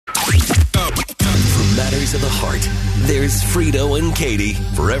matters of the heart, there's Frito and Katie.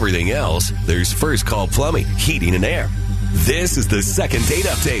 For everything else, there's First Call Plumbing, Heating and Air. This is the second date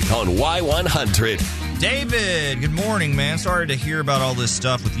update on Y100. David, good morning, man. Sorry to hear about all this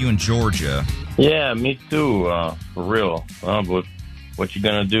stuff with you in Georgia. Yeah, me too, for real. But what you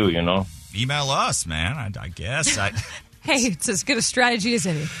gonna do, you know? Email us, man, I guess. Hey, it's as good a strategy as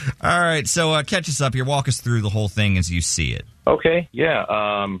any. All right, so catch us up here. Walk us through the whole thing as you see it. Okay, yeah.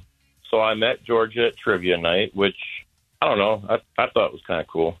 So I met Georgia at trivia night, which, I don't know, I thought was kind of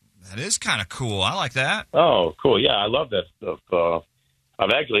cool. That is kind of cool. I like that. Oh, cool. Yeah, I love that stuff. I've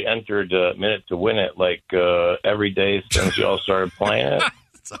actually entered Minute to Win It, like, every day since y'all started playing it.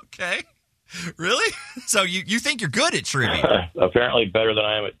 It's okay. Really? So you think you're good at trivia? Apparently better than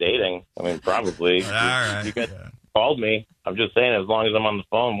I am at dating. I mean, probably. All right. You guys called me. I'm just saying, as long as I'm on the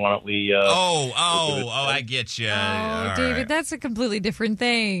phone, why don't we... I get you. Oh, David, that's a completely different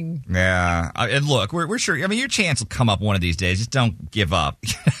thing. Yeah. And look, we're sure. I mean, your chance will come up one of these days. Just don't give up.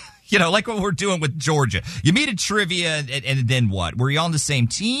 You know, like what we're doing with Georgia. You meet at trivia, and then what? Were you on the same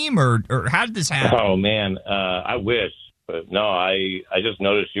team, or how did this happen? Oh, man, I wish. But no, I just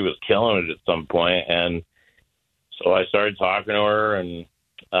noticed she was killing it at some point, and so I started talking to her, and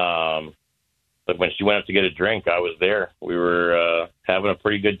but when she went up to get a drink, I was there. We were having a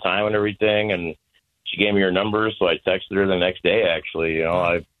pretty good time and everything, and she gave me her number, so I texted her the next day, actually. You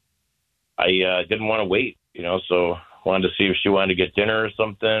know, I didn't want to wait, you know, so wanted to see if she wanted to get dinner or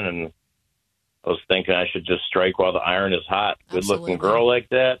something, and I was thinking I should just strike while the iron is hot. Good-looking girl like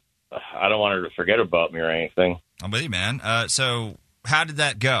that, I don't want her to forget about me or anything. I'm with you, man. So how did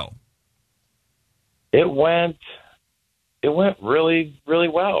that go? It went really, really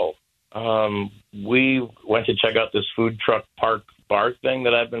well. We went to check out this food truck park bar thing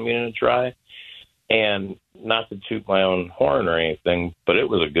that I've been meaning to try, and not to toot my own horn or anything, but it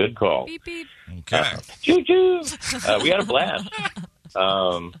was a good call. Beep, beep. Okay. Choo-choo! We had a blast.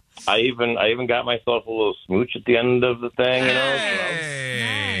 I even got myself a little smooch at the end of the thing, you know.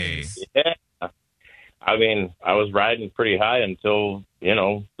 Hey. Yeah. I mean, I was riding pretty high until, you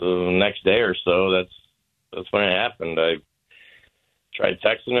know, the next day or so. That's when it happened. I tried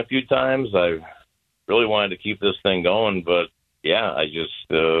texting a few times. I really wanted to keep this thing going, but yeah, I just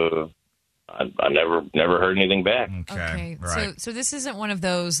I never heard anything back. Okay. Right. So this isn't one of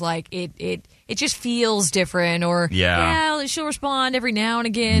those like it just feels different, or she'll respond every now and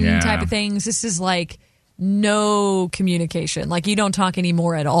again type of things. This is like no communication. Like you don't talk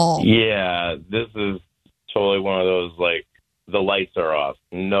anymore at all. Yeah, this is totally one of those, like, the lights are off.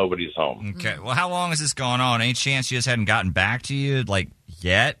 Nobody's home. Okay. Well, how long has this gone on? Any chance she just hadn't gotten back to you, like,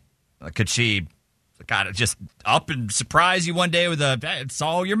 yet? Could she just up and surprise you one day with it's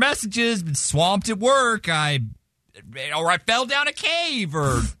all your messages, been swamped at work, I fell down a cave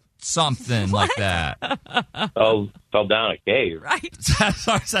or something like that? Fell down a cave. Right.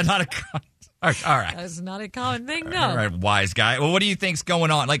 Sorry, is that not a... All right. That's not a common thing, no. All right, wise guy. Well, what do you think's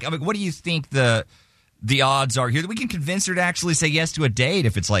going on? Like, I mean, what do you think the odds are here that we can convince her to actually say yes to a date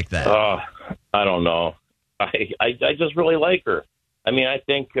if it's like that? I don't know. I just really like her. I mean, I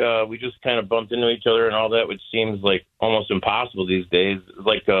think we just kind of bumped into each other and all that, which seems like almost impossible these days.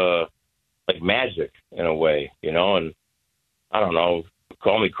 Like magic in a way, you know. And I don't know,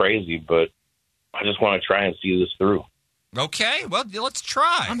 call me crazy, but I just want to try and see this through. Okay, well, let's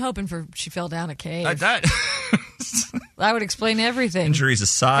try. I'm hoping she fell down a cave. That would explain everything. Injuries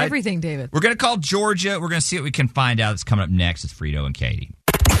aside. Everything, David. We're going to call Georgia. We're going to see what we can find out. That's coming up next with Frito and Katie.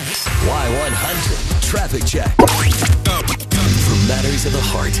 Y100 Traffic Check. For matters of the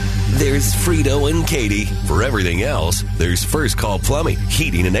heart, there's Frito and Katie. For everything else, there's First Call Plumbing,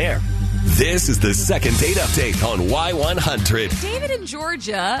 Heating and Air. This is the second date update on Y100. David and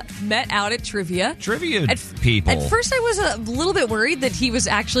Georgia met out at trivia. People. At first, I was a little bit worried that he was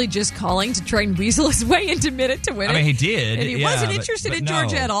actually just calling to try and weasel his way into Minute to Win It. I mean, he did. And he wasn't interested in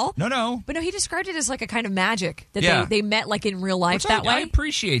Georgia at all. No. But no, he described it as like a kind of magic that they met like in real life way. I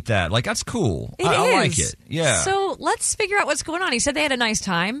appreciate that. Like, that's cool. It I is. like it. Yeah. So let's figure out what's going on. He said they had a nice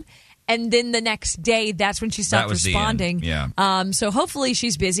time. And then the next day, that's when she stopped responding. Yeah. So hopefully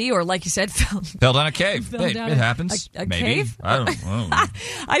she's busy, or like you said, fell down a cave. Hey, it happens. A Maybe. cave? I don't know.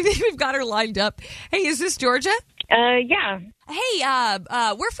 I think we've got her lined up. Hey, is this Georgia? Yeah. Hey,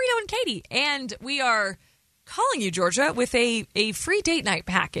 we're Frito and Katie, and we are calling you, Georgia, with a free date night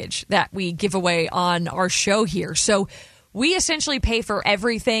package that we give away on our show here. So we essentially pay for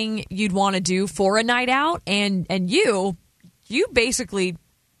everything you'd want to do for a night out, and you basically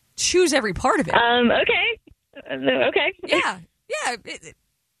choose every part of it. Okay. Yeah.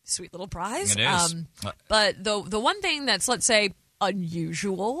 Sweet little prize. It is. But the one thing that's, let's say,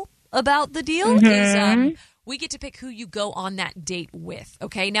 unusual about the deal is we get to pick who you go on that date with,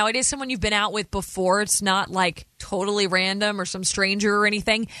 okay? Now, it is someone you've been out with before. It's not like totally random or some stranger or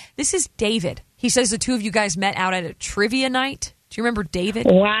anything. This is David. He says the two of you guys met out at a trivia night. Do you remember David?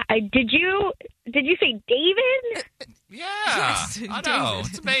 Wow. Did you say David? Yeah, Yes, I know. David.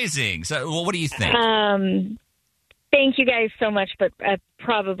 It's amazing. So, well, what do you think? Thank you guys so much, but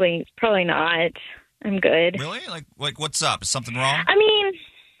probably not. I'm good. Really? Like, what's up? Is something wrong? I mean,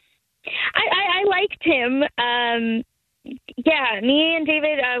 I liked him. Yeah, me and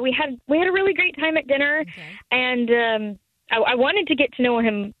David, we had a really great time at dinner, and I wanted to get to know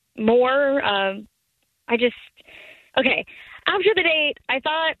him more. After the date, I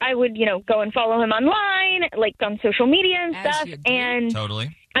thought I would, go and follow him online, like on social media and As stuff. you do. And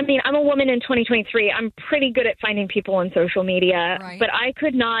Totally. I mean, I'm a woman in 2023. I'm pretty good at finding people on social media, Right. but I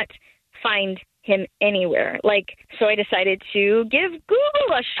could not find him anywhere. So I decided to give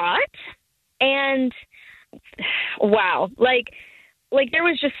Google a shot, and wow, there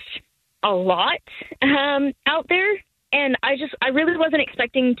was just a lot out there, and I really wasn't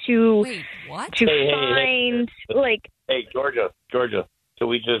expecting to Wait, what? find Hey, Georgia, so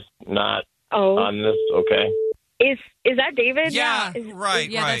we just not oh, on this, okay? is that David? Yeah, right.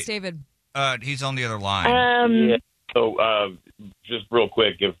 Yeah, that's David. He's on the other line. Yeah. So, just real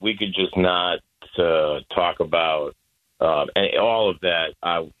quick, if we could just not talk about all of that,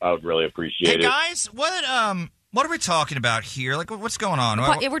 I would really appreciate Hey it. guys, what are we talking about here? Like, what's going on?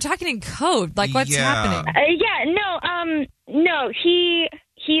 We're talking in code. Like, what's Yeah. happening? No,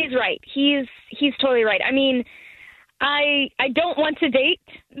 he's right. He's totally right. I mean, I don't want to date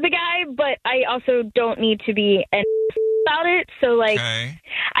the guy, but I also don't need to be about it. So, Okay.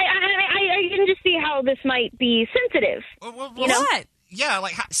 I can just see how this might be sensitive. What? Yeah,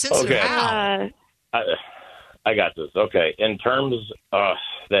 like sensitive. Okay. How? I got this. Okay. In terms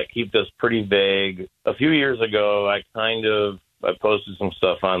that keep this pretty vague, a few years ago, I posted some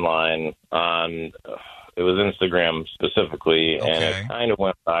stuff online on, it was Instagram specifically, and Okay. it kind of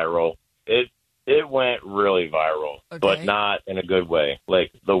went viral. It went really viral, but Okay. not in a good way,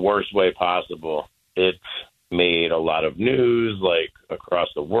 like the worst way possible. It made a lot of news, like across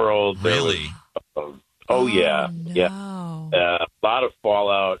the world. There was- Really? yeah. No. A lot of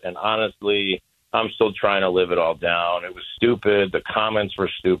fallout, and honestly, I'm still trying to live it all down. It was stupid. The comments were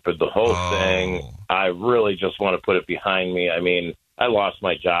stupid. The whole thing. I really just want to put it behind me. I mean, I lost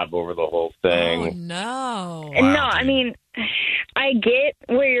my job over the whole Oh, thing. no. And Wow, no, I dude. mean, I get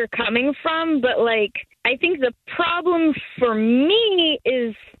where you're coming from, but I think the problem for me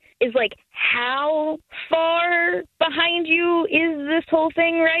is how far behind you is this whole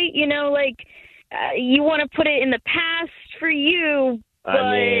thing, right? You want to put it in the past for you, but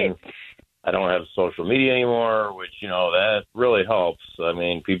I mean, I don't have social media anymore, which, that really helps. I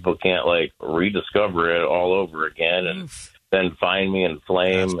mean, people can't rediscover it all over again and then find me and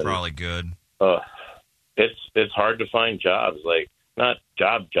flame. That's and, probably good. it's hard to find jobs, not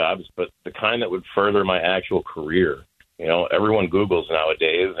jobs, but the kind that would further my actual career. Everyone Googles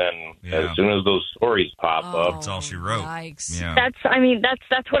nowadays, and Yeah. as soon as those stories pop up, That's all she wrote. Yikes. Yeah.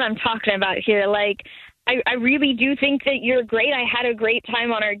 that's what I'm talking about here. I really do think that you're great. I had a great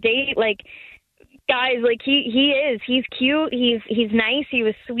time on our date. Guys, he's cute. He's nice. He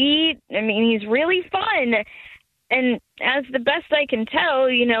was sweet. I mean, he's really fun. And as the best I can tell,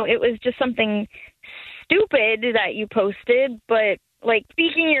 it was just something stupid that you posted, but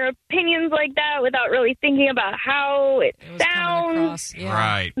speaking your opinions like that without really thinking about how it It was coming sounds. across. Yeah.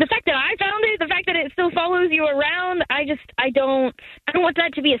 Right. The fact that I found it, the fact that it still follows you around, I don't want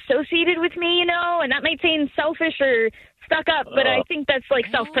that to be associated with me, and that might seem selfish or stuck up, but I think that's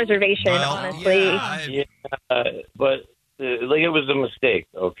self-preservation, Well, honestly. but it was a mistake,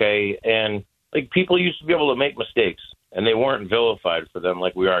 okay? And people used to be able to make mistakes, and they weren't vilified for them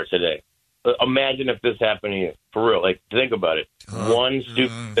like we are today. Imagine if this happened to you, for real. Think about it. One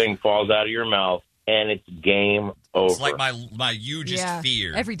stupid thing falls out of your mouth, and it's game over. It's like my hugest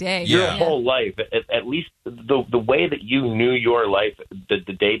fear. Every day. Your Yeah. whole life, at least the way that you knew your life the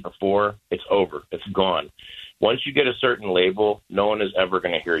day before, it's over. It's gone. Once you get a certain label, no one is ever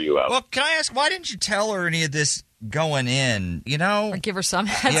going to hear you out. Well, can I ask, why didn't you tell her any of this going in? Or give her some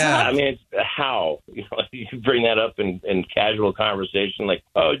heads Yeah. up. I mean, it's how you bring that up in casual conversation,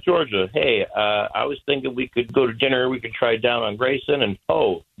 oh, Georgia, hey, I was thinking we could go to dinner. We could try down on Grayson. And,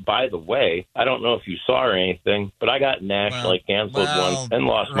 oh, by the way, I don't know if you saw or anything, but I got nationally canceled once and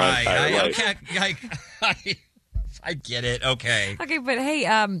lost my entire life. I get it. Okay. Okay, but hey,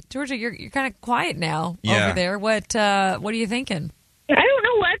 Georgia, you're kind of quiet now Yeah. over there. What are you thinking? I don't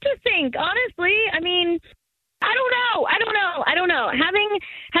know what to think, honestly. I mean, I don't know. Having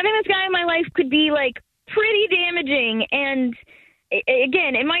this guy in my life could be like pretty damaging, and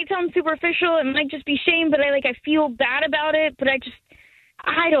again, it might sound superficial, it might just be shame, but I feel bad about it, but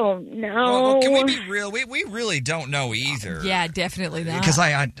I don't know. Well, can we be real? We really don't know either. Yeah, definitely not. Because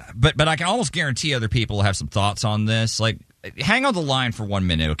but I can almost guarantee other people have some thoughts on this. Like, hang on the line for 1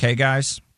 minute, okay, guys?